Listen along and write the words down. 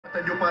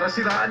Tanyo para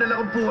siraan na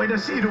lang ang buhay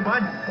ng sino man.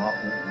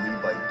 Mauuwi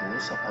ba ito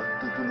sa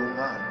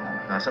pagtutulungan?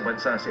 Nasa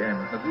bansa si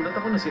Emma. Nagulat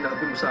ako na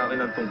sinabi mo sa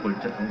akin ang tungkol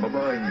dyan. Ang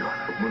babae niyo,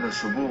 huwag mo na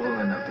subukang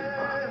hanapin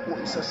pa. O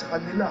isa sa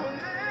kanila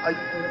ay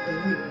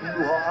uuwing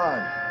binuhaan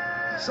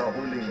sa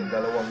huling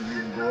 2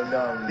 linggo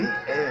ng The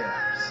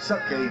Heirs sa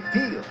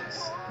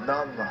K-Fields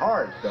ng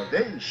Heart of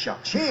Asia.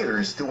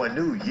 Cheers to a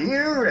new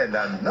year and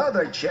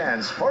another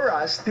chance for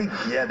us to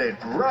get it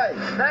right.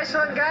 Nice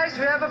one, guys.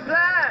 We have a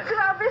plan.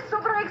 Grabe,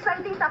 sobrang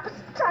exciting tapos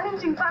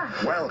challenging pa.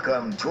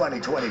 Welcome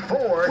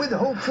 2024 with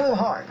hopeful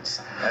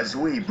hearts as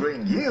we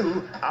bring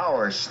you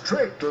our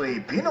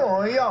Strictly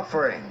Pinoy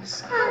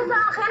offerings. Sa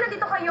akin,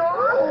 nandito kayo.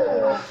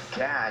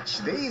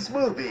 Catch these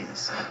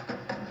movies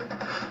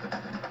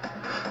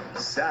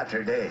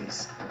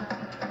Saturdays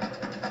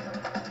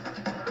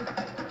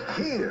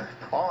here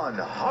on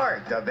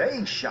Heart of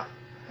Asia.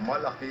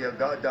 Malaki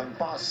agad ang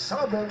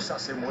pasabog sa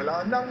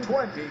simula ng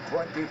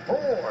 2024.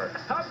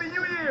 Happy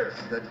New Year!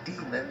 The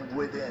Demon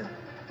Within,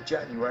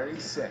 January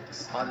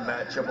 6.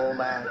 Unmatchable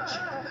Match,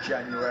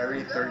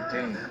 January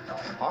 13.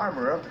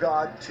 Armor of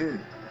God 2,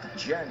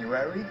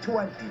 January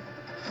 20.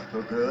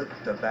 The Good,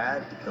 the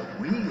Bad, the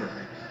Weird,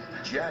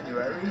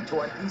 January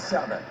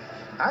 27.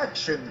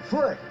 Action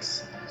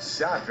Flicks,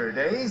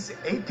 Saturdays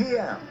 8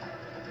 p.m.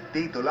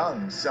 Dito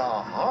lang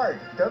sa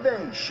Heart of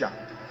Asia.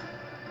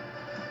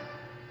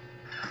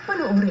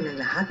 Panoorin ang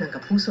lahat ng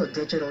Kapuso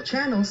Digital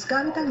Channels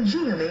gamit ang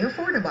GMA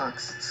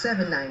Affordabox.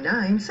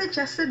 $7.99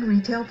 suggested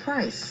retail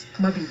price.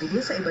 Mabibili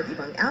sa iba't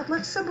ibang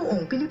outlets sa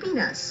buong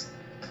Pilipinas.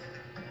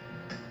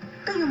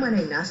 Kayo man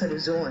ay nasa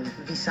Luzon,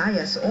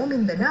 Visayas o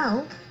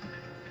Mindanao,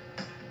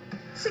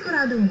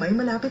 siguradong may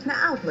malapit na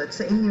outlet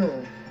sa inyo.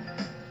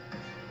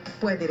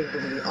 Pwede rin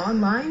bumili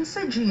online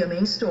sa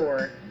GMA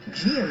Store.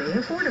 GMA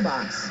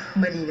Affordabox.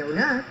 Malinaw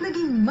na,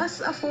 naging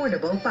mas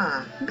affordable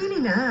pa.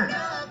 Bili na!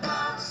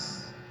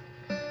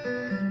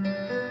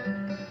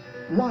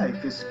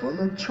 Life is full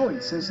of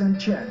choices and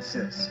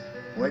chances.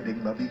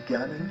 Pwedeng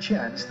mabigyan ng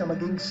chance na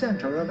maging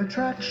center of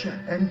attraction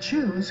and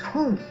choose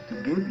whom to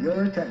give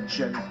your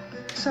attention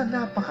sa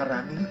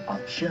napakaraming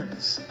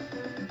options.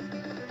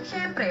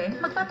 Siyempre,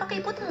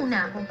 magpapakipot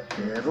muna ako.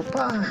 Pero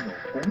paano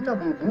kung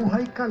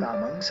nabubuhay ka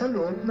lamang sa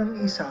loob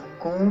ng isang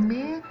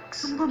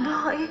comics? Ang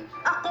babae?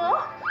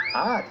 Ako?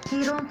 At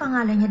Hero ang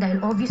pangalan niya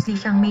dahil obviously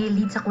siyang may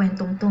lead sa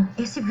kwentong to.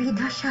 Eh si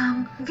Vida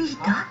siyang...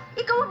 Vida?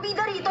 Ikaw ang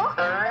bida rito?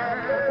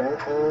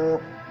 oo,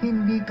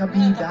 hindi ka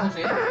bida.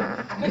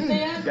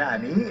 Hey,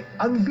 Danny,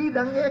 ang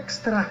bidang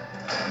extra.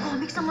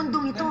 Comics sa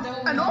mundong ito.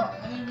 Ano?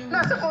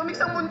 Nasa comics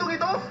ang mundong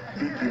ito?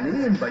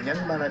 Pipiliin ba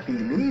niyang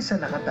manatili sa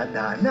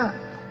nakatadhana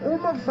o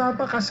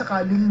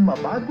magpapakasakaling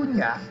mabago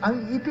niya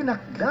ang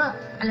itinakda?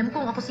 Alam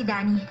kong ako si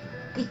Danny.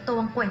 Ito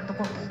ang kwento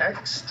ko.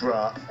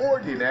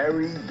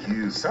 Extraordinary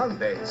You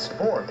Sundays,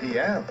 4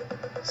 p.m.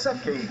 sa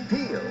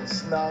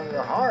K-Deals ng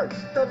Heart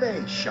of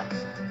Asia.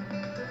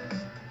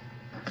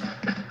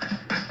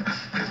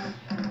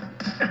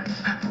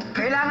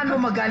 Kailangan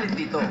mo magalit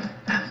dito.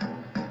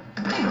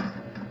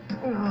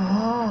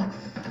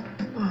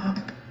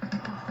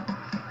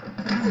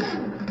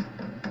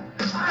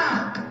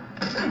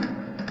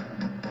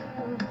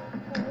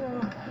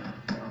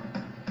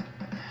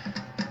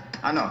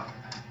 Ano?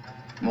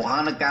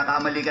 Mukhang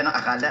nagkakamali ka ng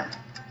akala.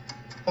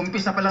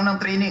 Umpisa pa lang ng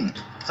training.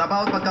 Sa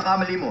bawat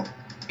pagkakamali mo,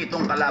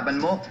 itong kalaban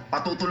mo,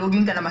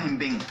 patutulugin ka na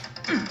mahimbing.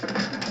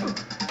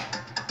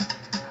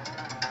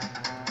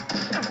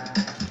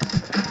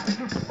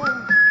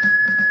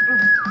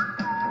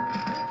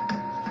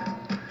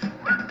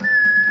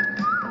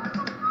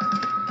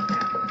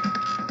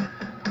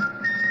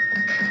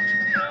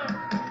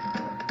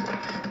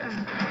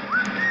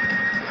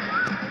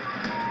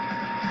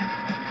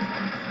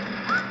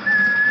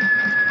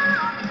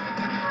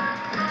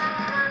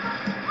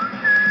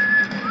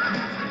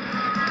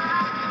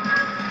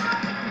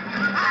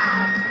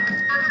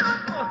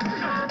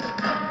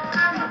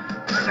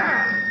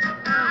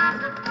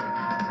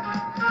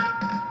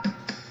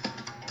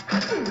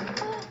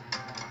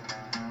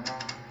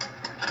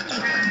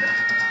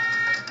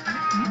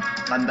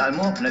 Tandaan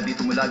mo na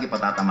dito mo lagi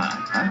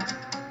patatamaan, ha?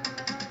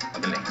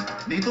 Magaling.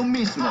 Dito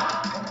mismo.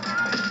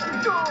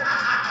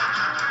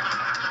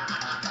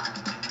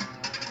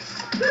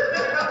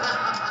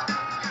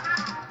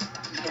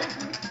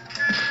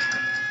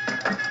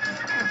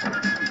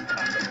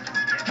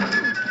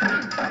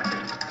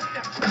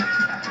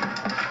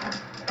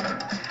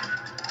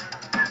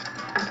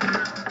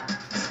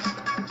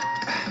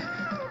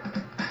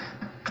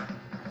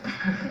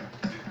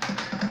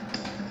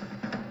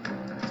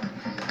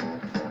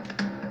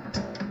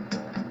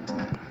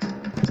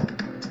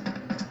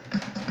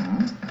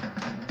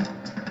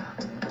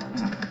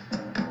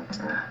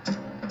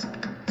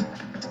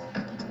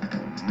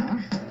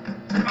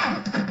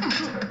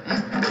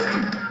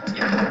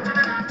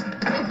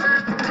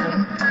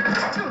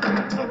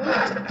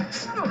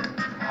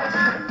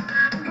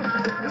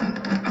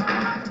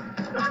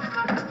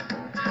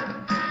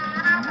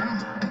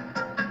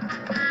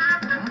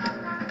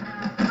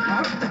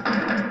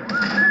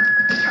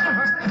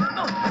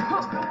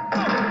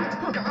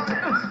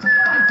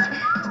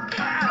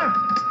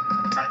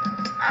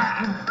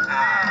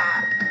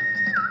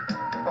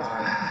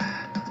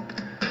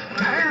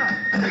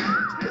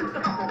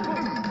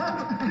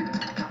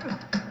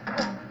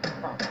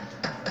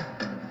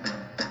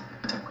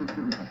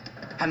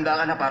 Handa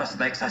ka na para sa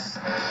Texas.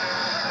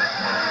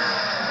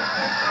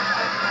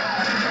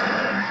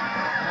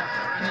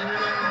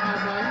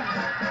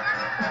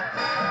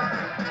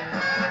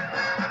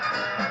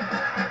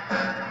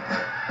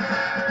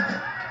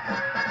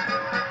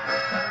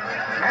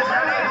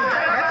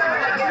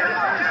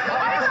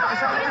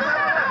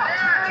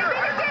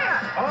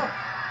 Oh,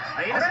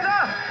 ayun na sila!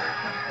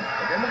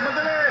 Huwag kayong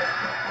magmadali!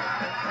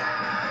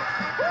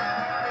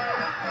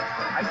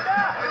 Ayos na!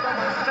 Ito,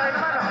 makasasaya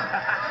naman, oh.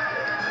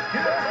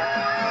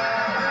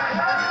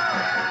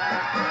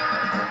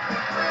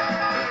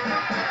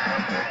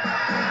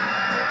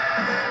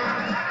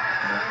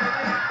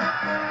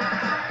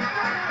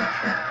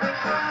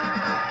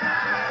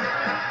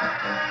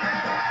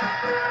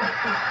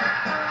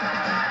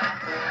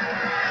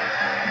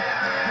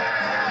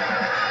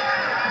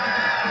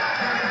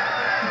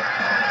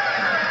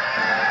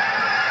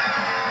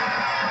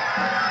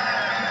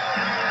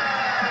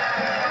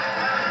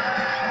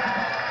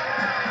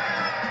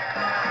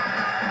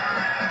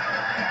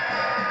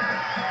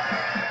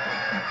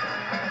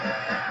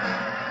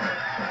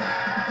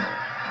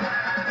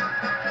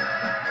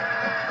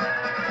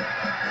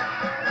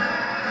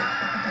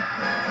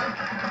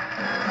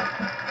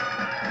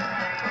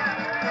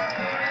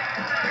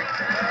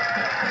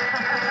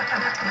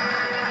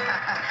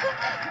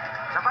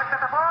 Sa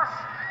pagtatapos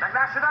ng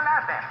national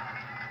anthem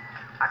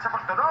at sa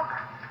pagtunog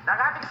ng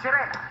ating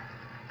sirena,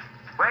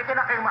 pwede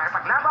na kayong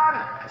makipaglaban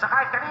sa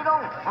kahit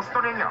kaninong gusto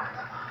ninyo.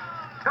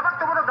 Kapag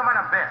tumunog naman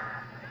ang bell,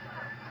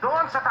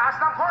 doon sa taas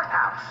ng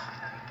courthouse,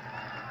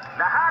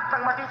 lahat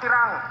ng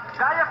matitirang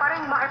kaya pa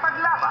rin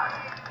makipaglaban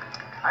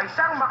ay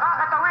siyang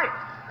makakatawid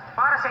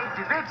para sa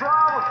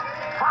individual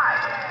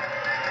fight.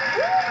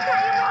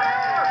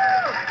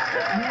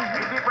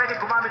 Hindi pwede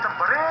gumamit ng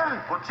baril,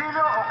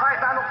 kutsilyo o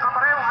kahit anong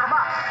kaparehong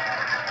armas.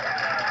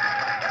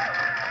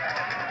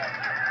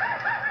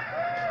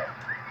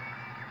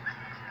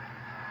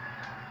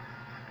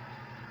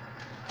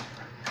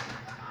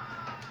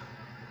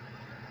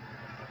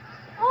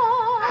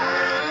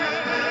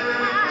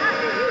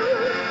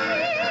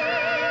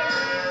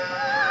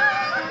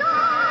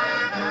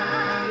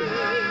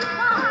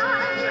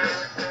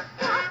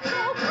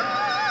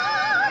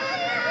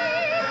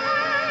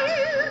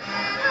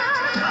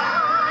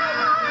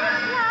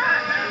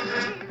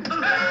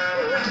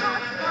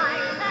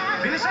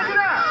 Bilisan nyo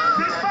na!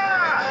 Bilis pa!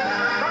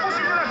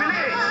 Tapusin nyo na,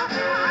 bilis!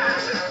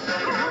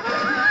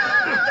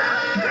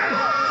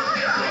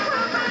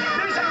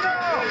 Bilisan nyo!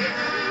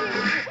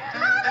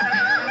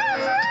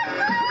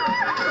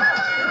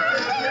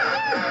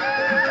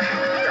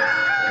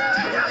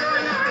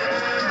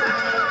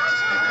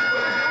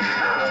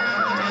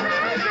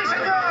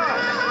 Bilisan nyo!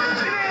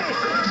 Bilis!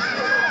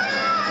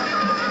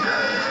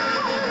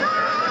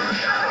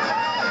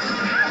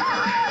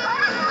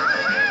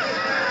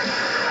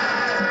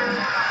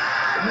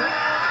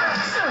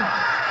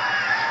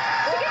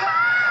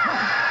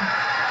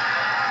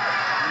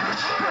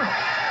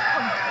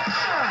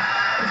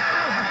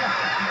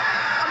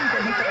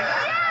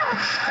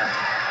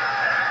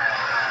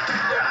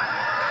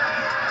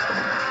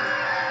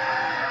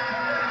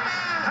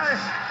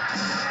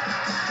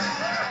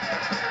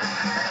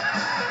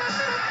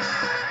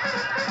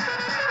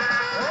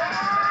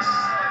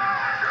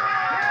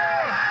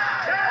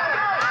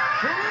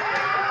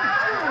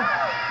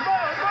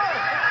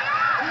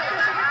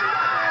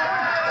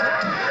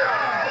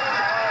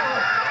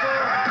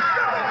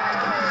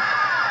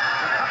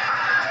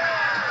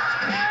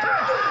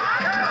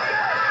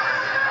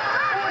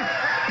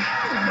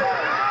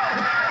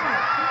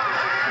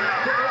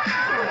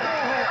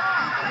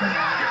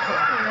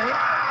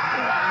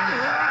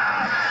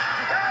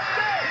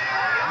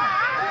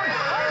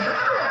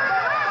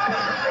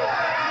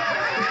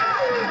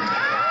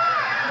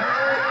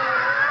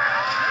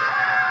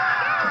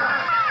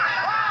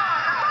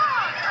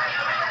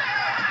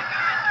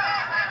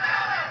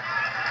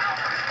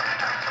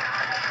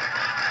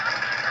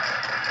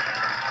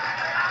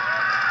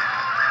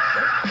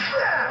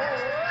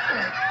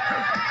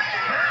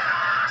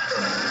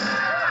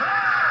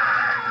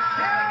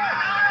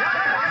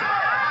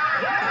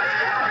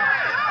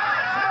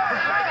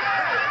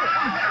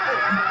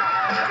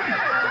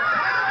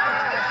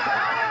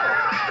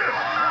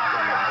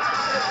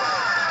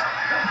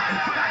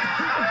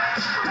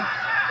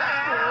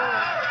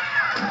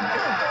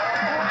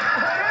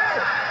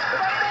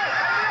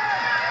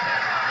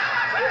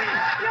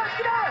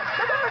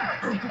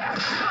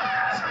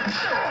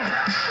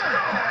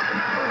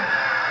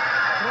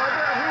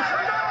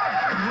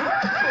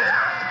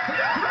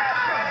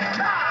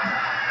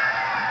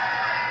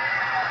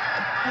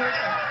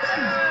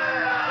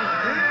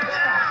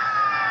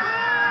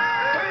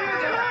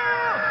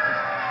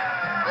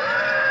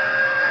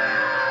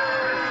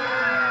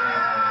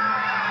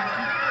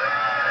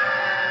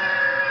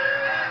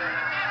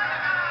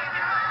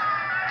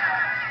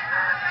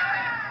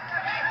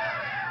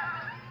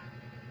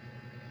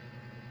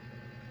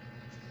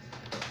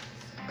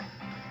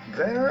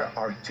 There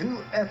are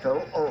two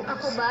FLOs.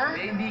 Ako ba?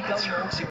 Hindi ikaw mo.